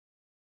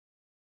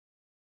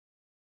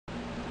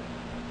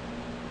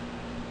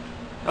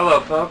Hello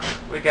folks,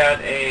 we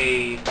got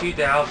a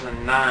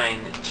 2009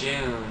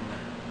 June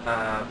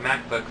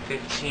MacBook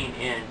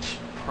 15-inch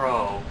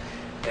Pro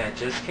that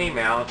just came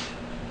out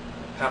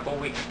a couple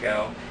weeks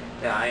ago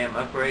that I am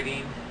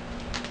upgrading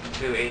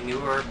to a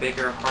newer,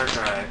 bigger hard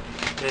drive.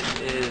 This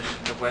is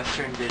the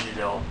Western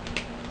Digital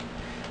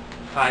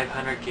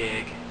 500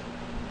 gig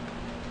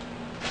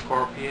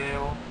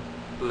Scorpio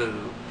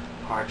Blue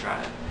hard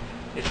drive.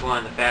 It's one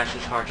of the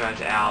fastest hard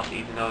drives out.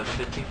 Even though it's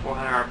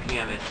 5400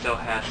 RPM, it still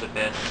has the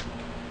best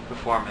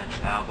performance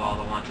out of all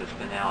the ones that's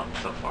been out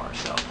so far.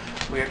 So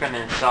we're going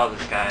to install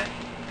this guy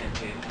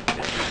into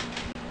this.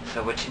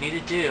 So what you need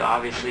to do,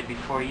 obviously,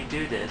 before you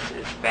do this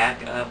is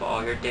back up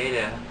all your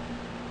data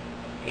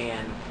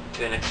and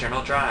to an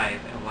external drive,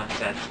 and once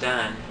that's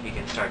done, you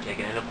can start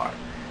taking it apart.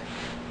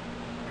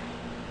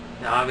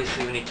 Now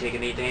obviously when you take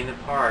anything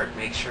apart,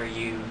 make sure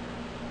you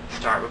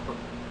start with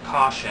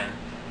caution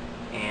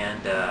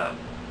and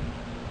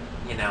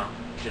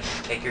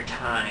just take your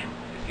time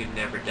if you've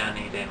never done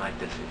anything like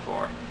this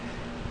before.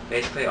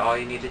 Basically all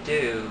you need to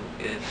do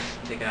is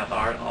take out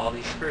all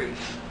these screws,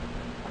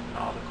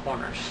 all the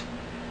corners.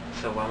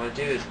 So what I'm going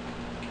to do is,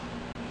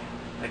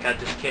 I got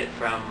this kit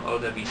from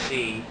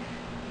OWC.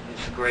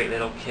 It's a great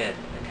little kit.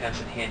 It comes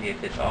in handy. It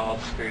fits all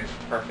the screws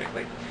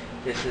perfectly.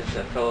 This is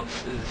a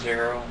Phillips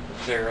 00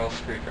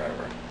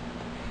 screwdriver.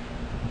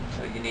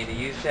 So you need to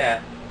use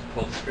that to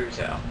pull the screws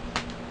out.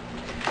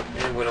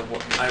 And what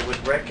I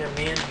would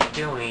recommend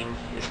doing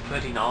is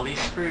putting all these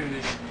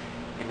screws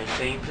in the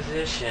same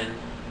position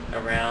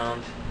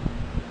around,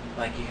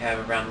 like you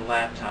have around the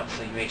laptop,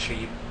 so you make sure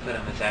you put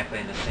them exactly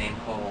in the same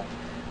hole,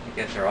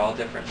 because they're all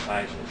different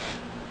sizes.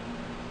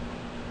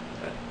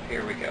 But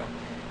here we go.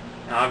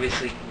 Now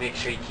obviously make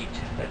sure you keep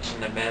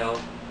touching the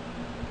metal,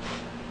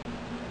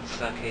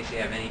 so in case you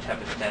have any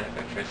type of static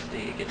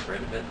electricity, it gets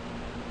rid of it.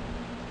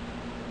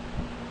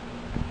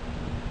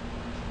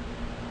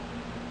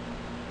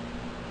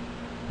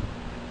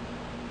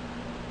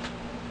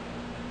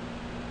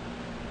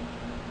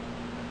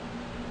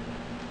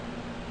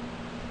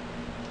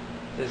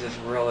 This is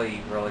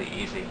really, really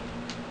easy.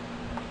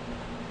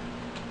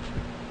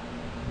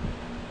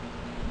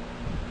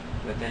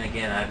 But then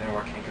again, I've been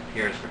working in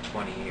computers for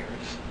 20 years,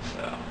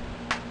 so.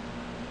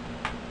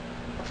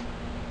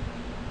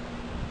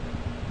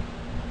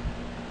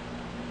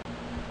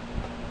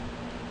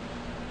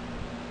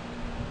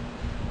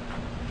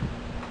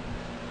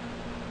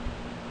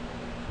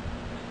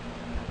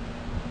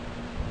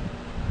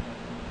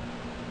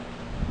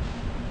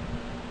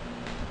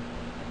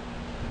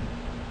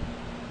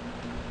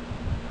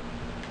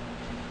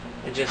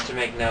 And just to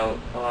make note,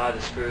 a lot of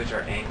the screws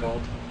are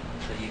angled,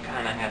 so you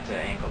kind of have to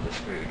angle the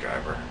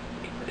screwdriver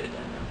when you put it in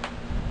them.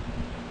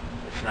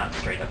 It's not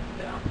straight up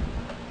and down.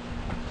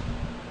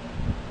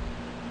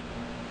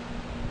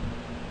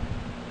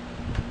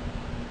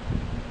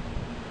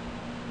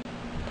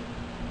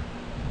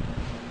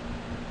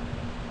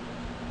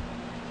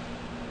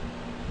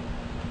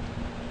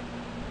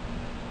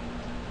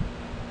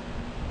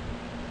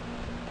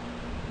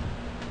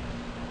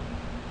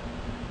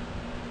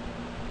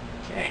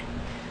 Okay.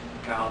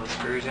 Got all the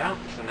screws out,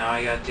 so now all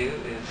you gotta do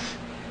is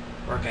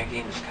work on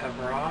getting this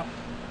cover off.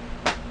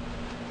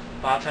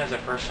 A lot of times the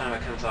first time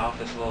it comes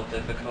off is a little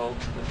difficult,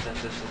 but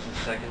since this is the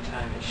second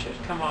time, it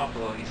should come off a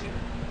little easier.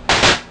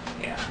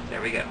 Yeah, there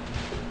we go.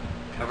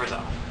 Cover's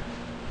off.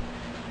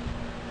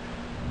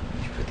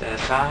 You put that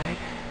aside.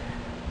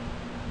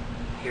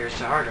 Here's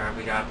the hard drive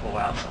we gotta pull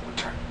out, so I'm gonna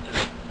turn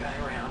this guy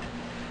around.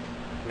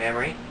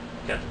 Memory,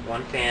 got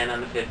one fan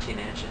on the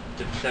 15-inch,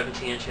 the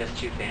 17-inch has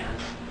two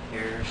fans.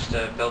 Here's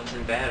the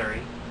built-in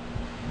battery,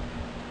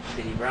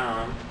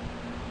 CD-ROM,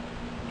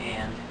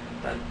 and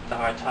the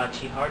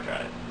Hitachi hard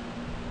drive.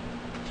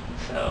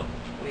 So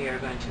we are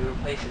going to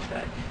replace this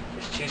guy.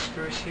 There's two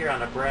screws here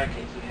on a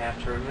bracket you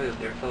have to remove.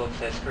 They're Phillips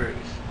head screws.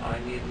 All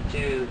you need to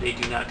do, they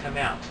do not come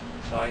out.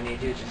 So all you need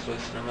to do is just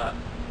loosen them up.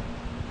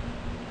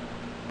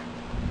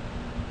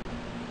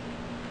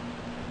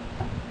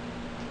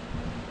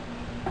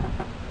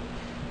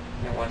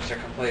 And once they're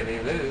completely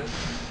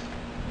loose,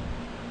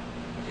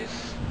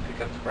 just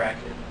pick up the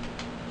bracket.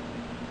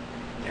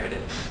 There it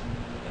is,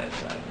 that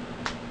side.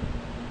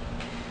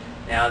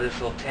 Now this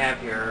little tab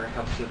here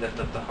helps you lift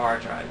up the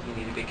hard drive. You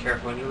need to be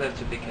careful when you lift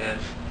it,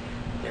 because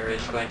there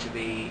is going to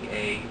be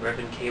a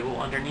ribbon cable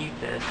underneath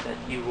this that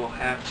you will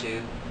have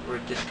to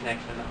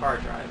disconnect from the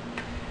hard drive.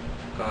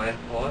 So go ahead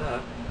and pull it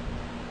up.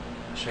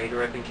 I'll show you the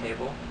ribbon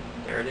cable.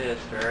 There it is,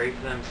 very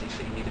flimsy,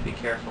 so you need to be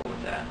careful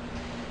with that.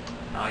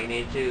 All you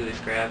need to do is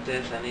grab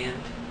this on the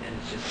end and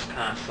just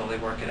kind of slowly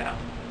work it out.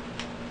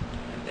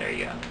 There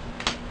you go.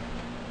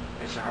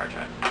 There's the hard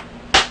drive.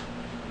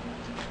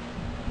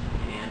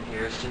 And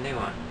here's the new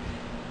one.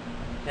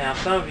 Now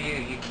some of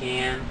you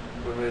can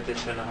remove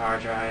this from the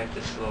hard drive,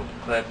 this little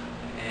clip,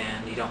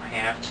 and you don't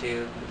have to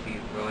if you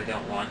really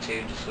don't want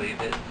to. Just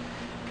leave it.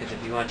 Because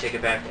if you want to take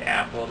it back to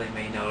Apple, they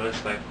may notice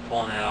by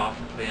pulling it off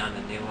and putting on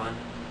the new one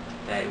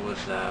that it was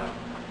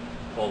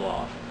pulled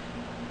off.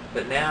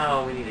 But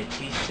now we need a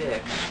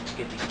T6 to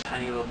get these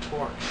tiny little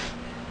Torx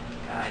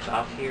guys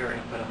off here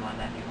and put them on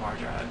that new hard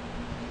drive.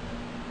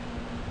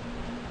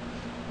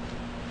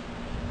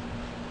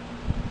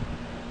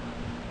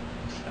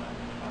 So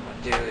what I'm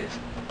going to do is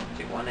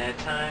do one at a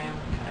time,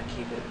 kind of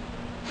keep it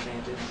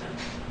same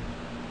distance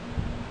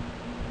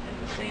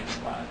in the same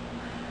spot.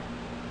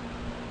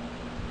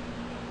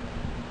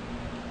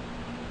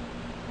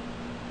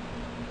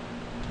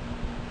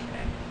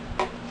 Okay,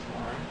 that's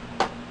one.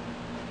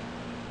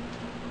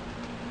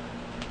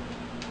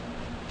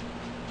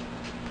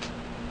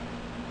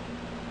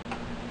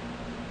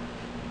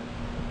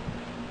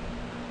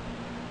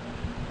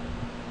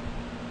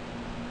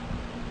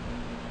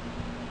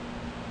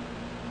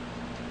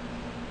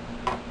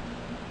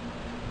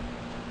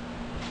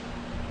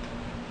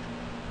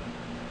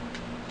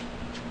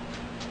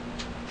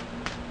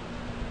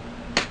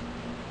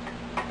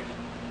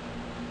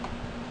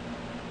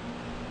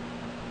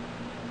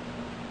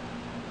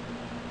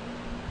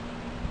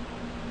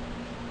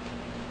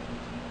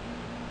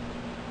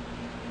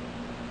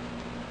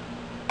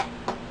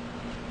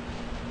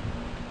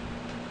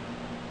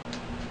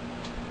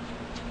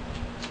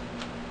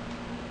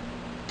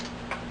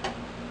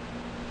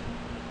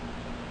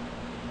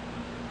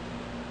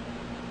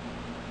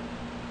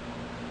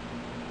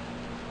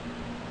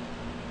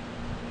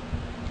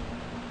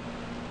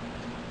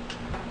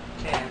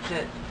 Okay, that's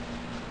it.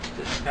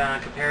 Just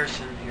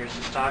comparison, here's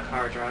the stock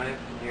hard drive,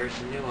 and here's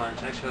the new one.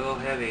 It's actually a little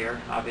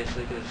heavier,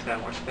 obviously, because it's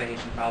got more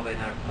space and probably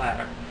another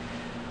platter.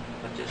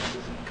 But just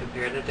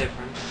compare the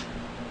difference.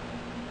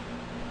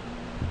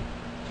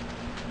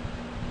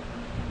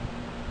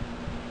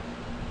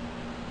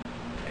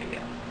 There you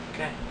go.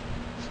 Okay,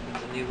 let's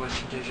put the new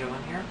Western Digital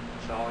in here.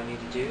 So all we need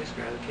to do is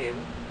grab the cable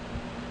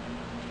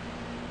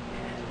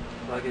and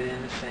plug it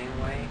in the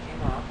same way it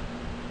came off.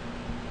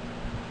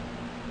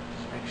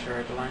 Make sure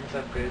it lines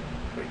up good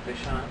before you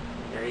push on.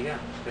 There you go,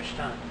 it's pushed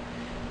on.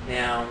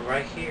 Now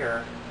right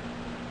here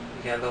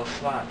you got little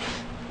slots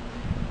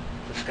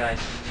this guy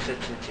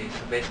sits into,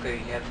 so basically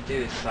what you have to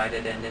do is slide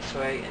it in this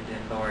way and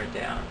then lower it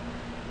down.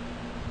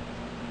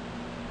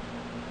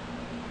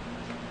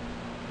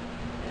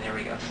 And there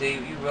we go. See,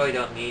 you really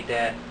don't need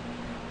that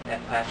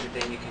plastic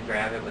thing. You can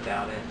grab it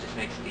without it. It just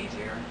makes it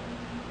easier.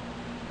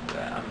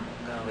 But I'm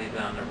going to leave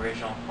it on the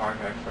original hard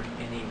drive for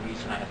any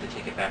reason I have to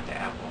take it back to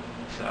Apple.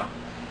 So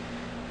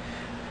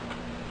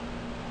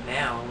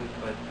now we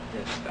put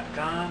this back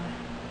on.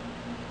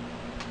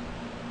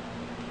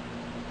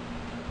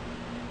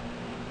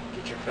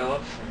 Get your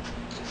Phillips and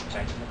just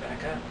tighten it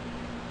back up.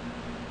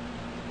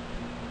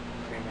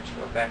 Pretty much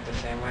go back the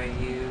same way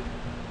you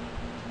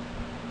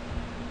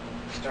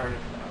started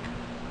from.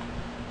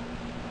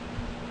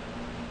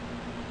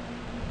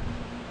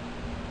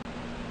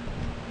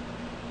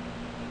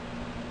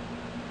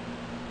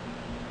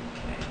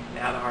 Okay,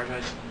 now the hard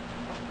drive's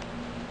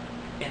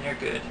in there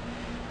good.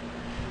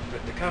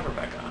 Put the cover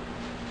back on.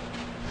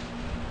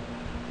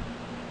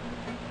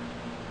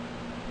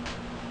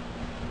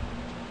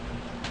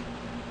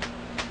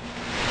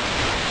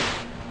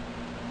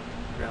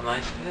 Real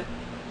nice fit.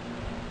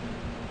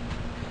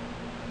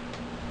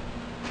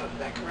 Put it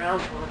back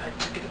around from when I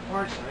took it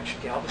apart so I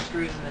should get all the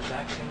screws in the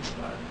exact same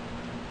spot.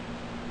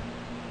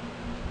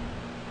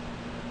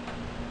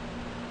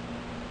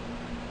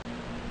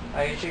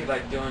 I usually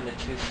like doing the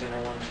two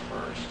center ones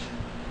first,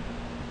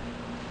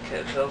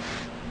 because those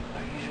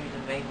are usually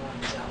the main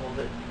ones that hold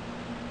it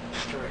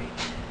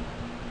straight.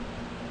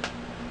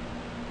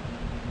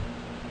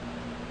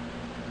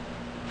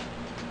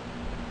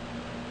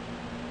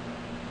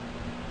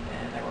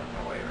 And I work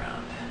my way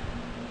around.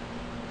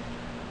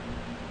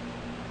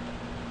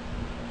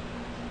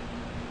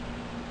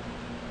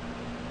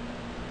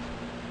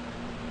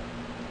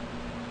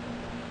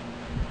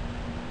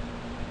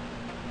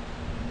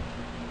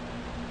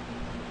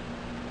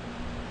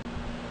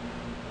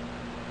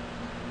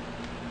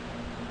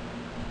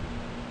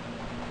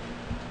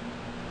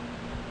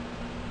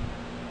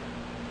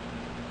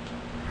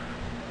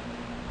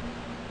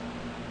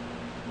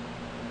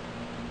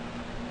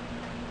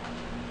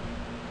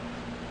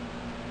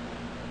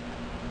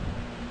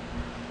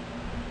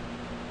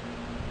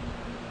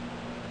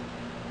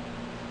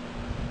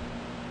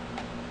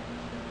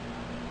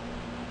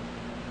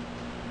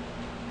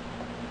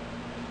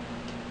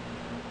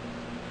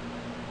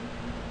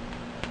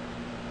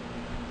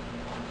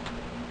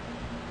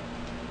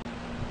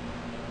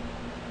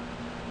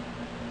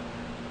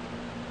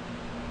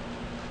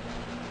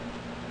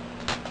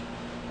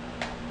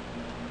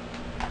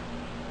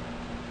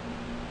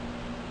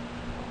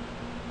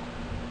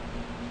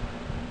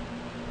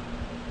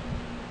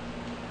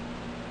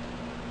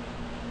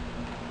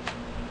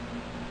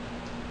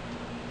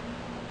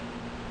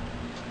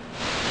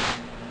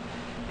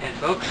 And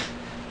folks,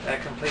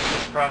 that completes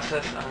this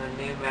process on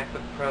the new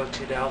MacBook Pro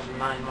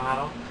 2009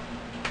 model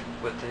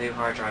with the new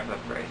hard drive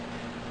upgrade.